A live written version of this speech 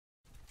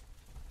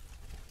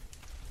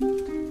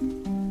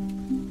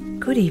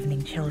Good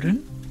evening,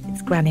 children.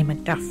 It's Granny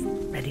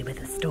MACDUFF, ready with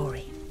a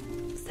story.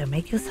 So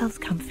make yourselves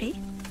comfy,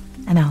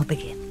 and I'll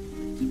begin.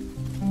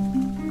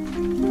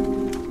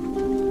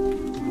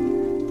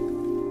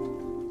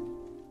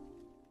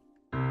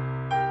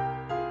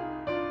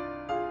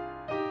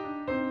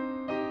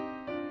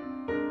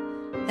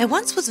 There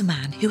once was a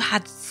man who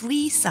had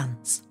 3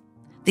 sons.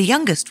 The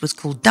youngest was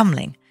called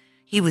Dummling.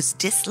 He was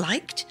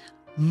disliked,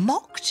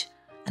 mocked,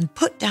 and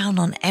put down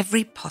on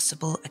every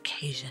possible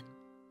occasion.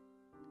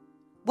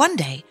 One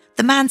day,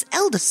 the man's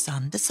eldest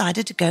son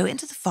decided to go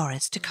into the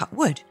forest to cut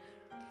wood,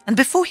 and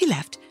before he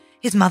left,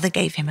 his mother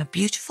gave him a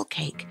beautiful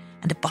cake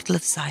and a bottle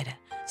of cider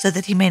so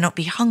that he may not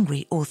be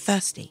hungry or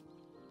thirsty.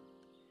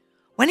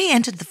 When he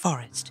entered the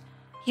forest,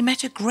 he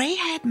met a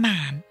grey-haired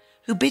man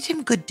who bid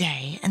him good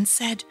day and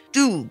said,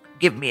 "Do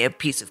give me a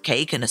piece of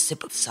cake and a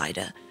sip of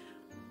cider.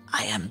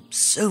 I am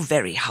so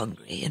very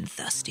hungry and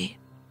thirsty."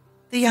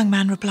 The young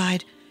man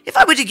replied, "If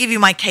I were to give you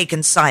my cake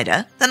and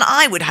cider, then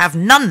I would have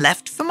none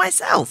left for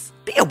myself.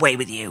 Be away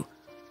with you."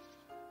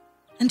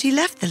 And he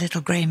left the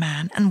little grey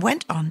man and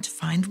went on to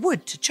find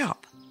wood to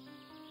chop.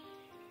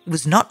 It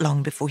was not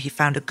long before he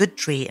found a good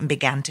tree and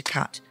began to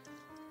cut.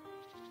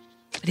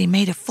 But he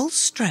made a full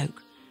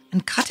stroke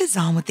and cut his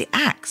arm with the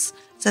axe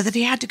so that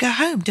he had to go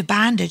home to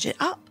bandage it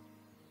up.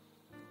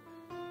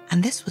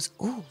 And this was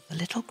all the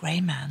little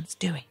grey man's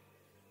doing.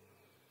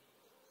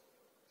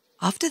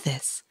 After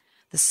this,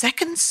 the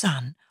second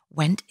son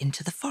went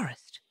into the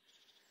forest.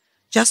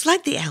 Just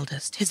like the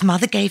eldest, his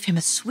mother gave him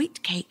a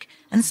sweet cake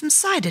and some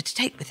cider to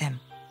take with him.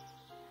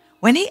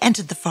 When he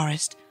entered the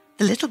forest,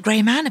 the little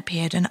grey man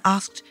appeared and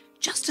asked,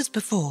 just as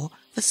before,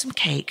 for some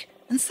cake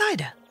and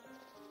cider.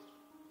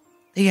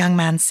 The young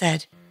man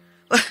said,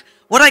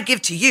 "What I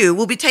give to you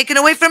will be taken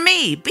away from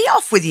me. Be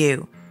off with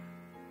you."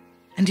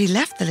 And he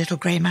left the little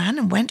grey man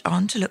and went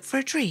on to look for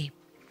a tree.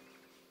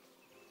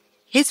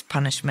 His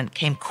punishment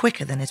came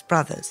quicker than his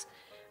brother's,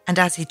 and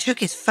as he took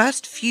his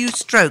first few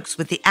strokes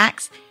with the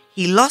axe,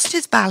 he lost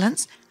his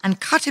balance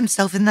and cut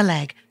himself in the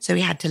leg, so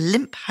he had to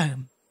limp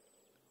home.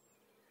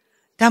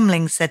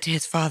 Dummling said to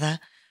his father,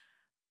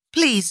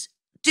 "Please,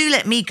 do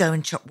let me go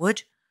and chop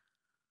wood."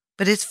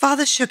 But his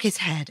father shook his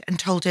head and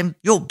told him,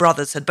 "Your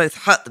brothers had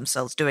both hurt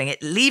themselves doing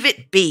it. Leave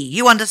it be.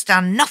 You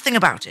understand nothing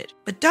about it."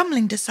 But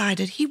Dummling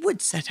decided he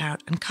would set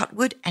out and cut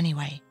wood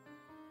anyway.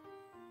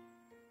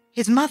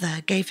 His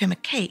mother gave him a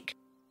cake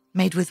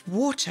made with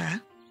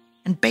water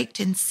and baked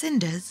in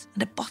cinders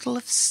and a bottle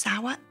of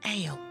sour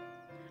ale.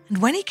 And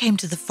when he came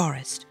to the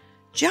forest,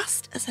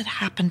 just as had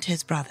happened to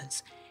his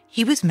brothers,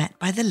 he was met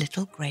by the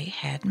little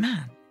grey-haired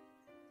man.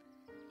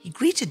 He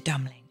greeted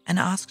Dummling and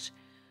asked,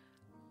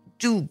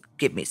 "Do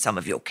give me some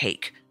of your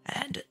cake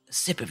and a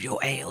sip of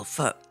your ale,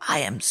 for I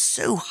am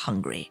so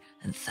hungry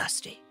and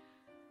thirsty."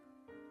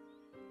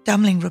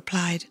 Dummling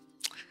replied,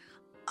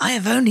 "I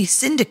have only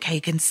cinder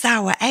cake and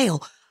sour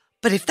ale,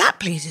 but if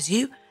that pleases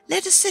you,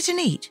 let us sit and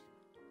eat."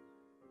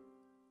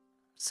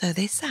 So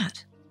they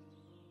sat,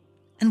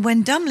 and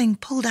when Dummling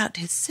pulled out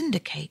his cinder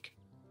cake,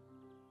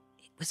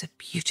 it was a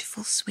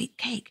beautiful sweet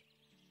cake,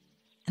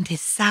 and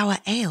his sour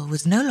ale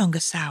was no longer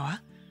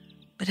sour,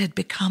 but had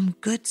become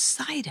good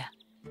cider.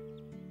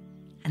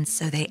 And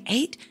so they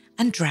ate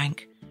and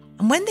drank,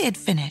 and when they had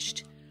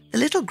finished, the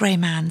little grey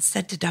man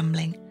said to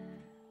Dummling,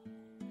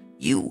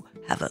 "You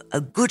have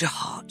a good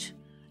heart,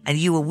 and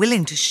you were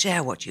willing to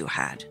share what you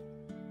had.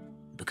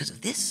 Because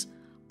of this,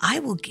 I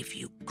will give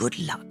you good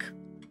luck.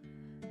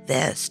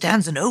 There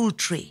stands an old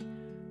tree.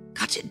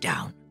 Cut it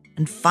down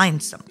and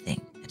find something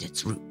at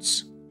its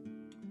roots."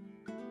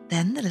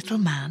 Then the little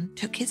man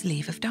took his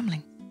leave of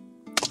Dummling,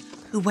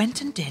 who went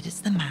and did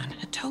as the man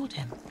had told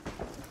him.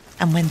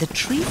 And when the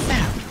tree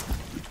fell,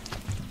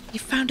 he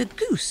found a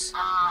goose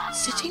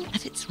sitting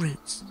at its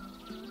roots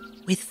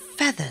with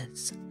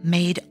feathers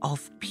made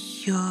of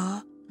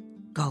pure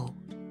gold.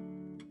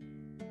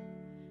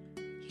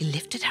 He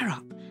lifted her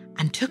up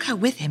and took her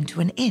with him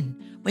to an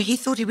inn where he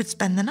thought he would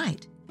spend the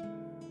night.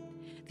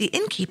 The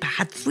innkeeper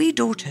had 3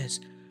 daughters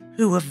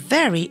who were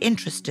very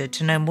interested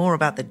to know more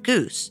about the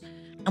goose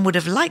and would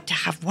have liked to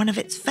have one of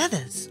its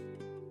feathers.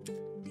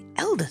 The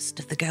eldest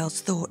of the girls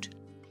thought,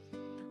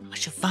 "I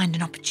shall find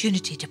an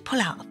opportunity to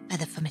pull out a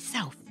feather for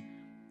myself."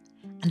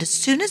 And as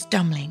soon as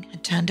Dummling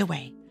had turned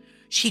away,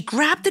 she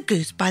grabbed the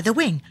goose by the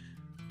wing,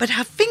 but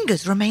her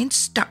fingers remained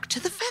stuck to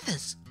the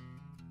feathers.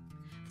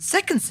 The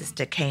second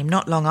sister came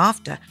not long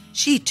after.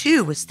 She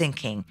too was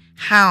thinking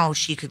how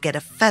she could get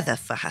a feather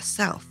for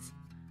herself.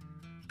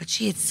 But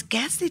she had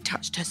scarcely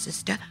touched her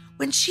sister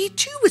when she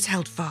too was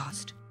held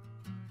fast.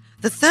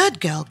 The third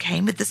girl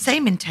came with the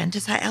same intent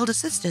as her elder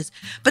sisters,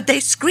 but they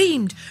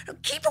screamed,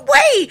 "Keep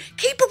away!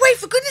 Keep away,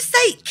 for goodness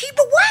sake! Keep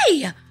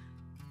away!"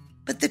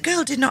 But the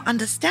girl did not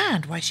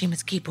understand why she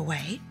must keep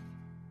away.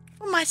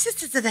 "Well, my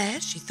sisters are there,"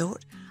 she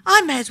thought.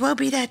 "I may as well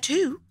be there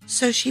too."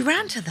 So she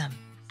ran to them,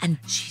 and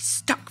she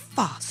stuck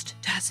fast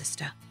to her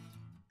sister.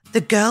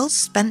 The girls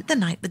spent the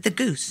night with the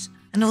goose,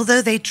 and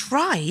although they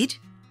tried,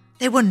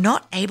 they were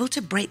not able to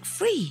break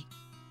free.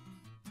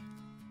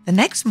 The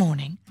next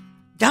morning,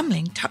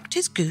 Dummling tucked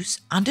his goose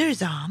under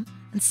his arm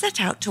and set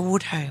out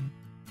toward home.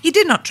 He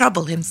did not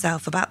trouble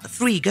himself about the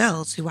 3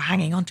 girls who were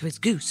hanging onto his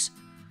goose.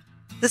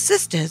 The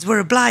sisters were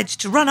obliged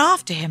to run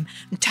after him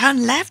and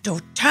turn left or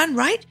turn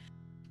right.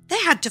 They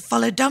had to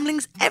follow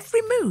Dumbling's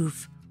every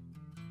move.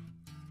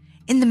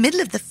 In the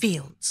middle of the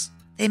fields,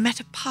 they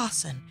met a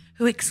parson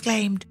who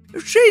exclaimed,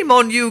 "Shame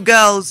on you,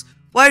 girls!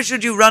 Why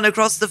should you run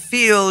across the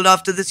field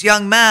after this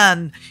young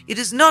man? It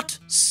is not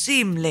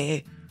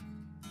seemly."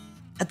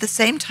 At the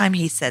same time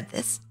he said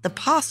this, the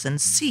parson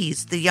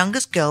seized the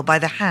youngest girl by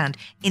the hand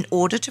in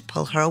order to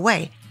pull her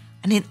away,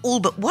 and in all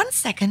but 1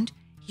 second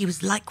he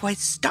was likewise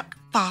stuck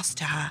fast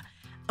to her,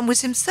 and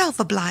was himself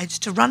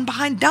obliged to run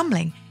behind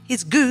Dummling,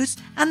 his goose,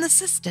 and the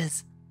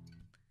sisters.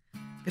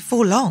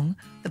 Before long,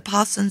 the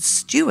parson's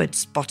steward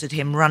spotted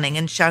him running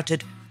and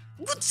shouted,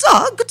 good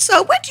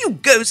sir, where do you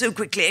go so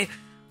quickly?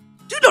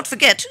 Do not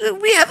forget,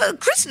 we have a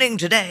christening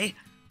today."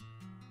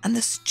 And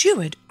the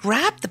steward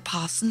grabbed the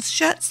parson's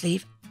shirt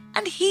sleeve,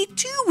 and he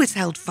too was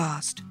held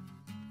fast.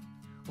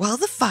 While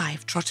the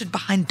 5 trotted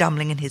behind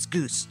Dummling and his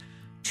goose,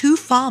 2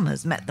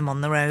 farmers met them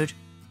on the road.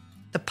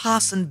 The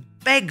parson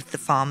begged the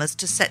farmers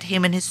to set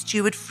him and his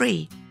steward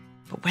free,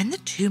 but when the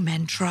 2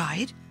 men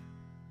tried,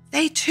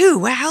 they too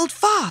were held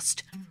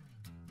fast.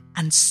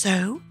 And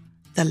so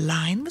the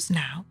line was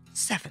now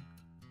 7.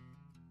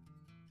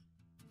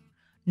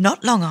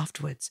 Not long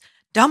afterwards,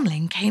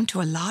 Dummling came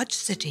to a large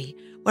city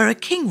where a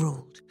king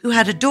ruled, who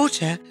had a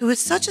daughter who was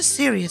such a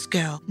serious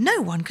girl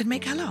no one could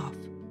make her laugh.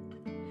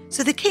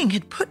 So the king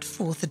had put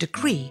forth a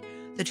decree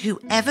that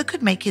whoever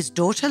could make his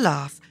daughter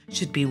laugh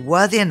should be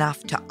worthy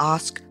enough to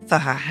ask for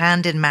her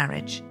hand in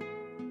marriage.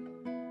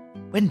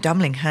 When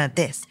Dummling heard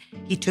this,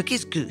 he took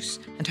his goose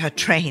and her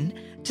train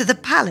to the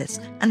palace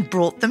and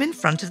brought them in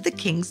front of the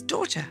king's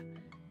daughter.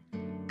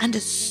 And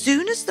as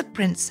soon as the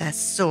princess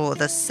saw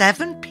the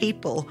 7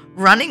 people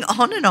running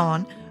on and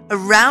on,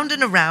 around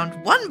and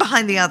around, one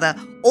behind the other,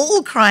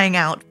 all crying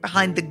out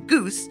behind the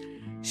goose,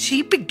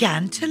 she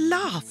began to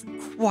laugh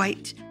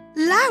quite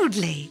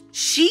loudly.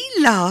 She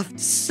laughed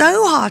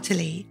so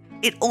heartily,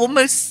 it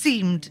almost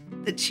seemed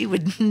that she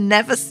would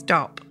never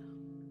stop.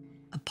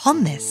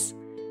 Upon this,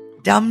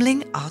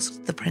 Dummling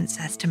asked the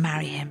princess to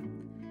marry him,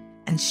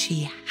 and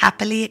she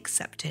happily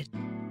accepted.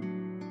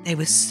 They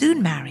were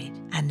soon married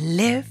and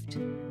lived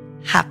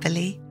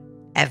happily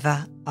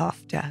ever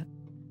after.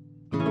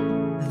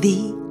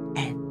 The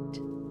end.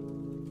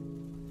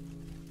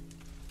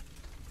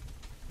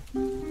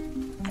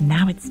 And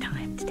now it's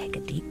time to take a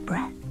deep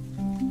breath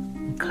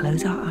and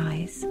close our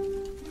eyes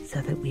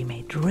so that we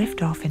may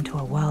drift off into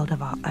a world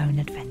of our own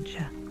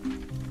adventure.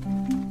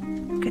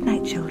 Good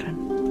night,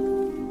 children.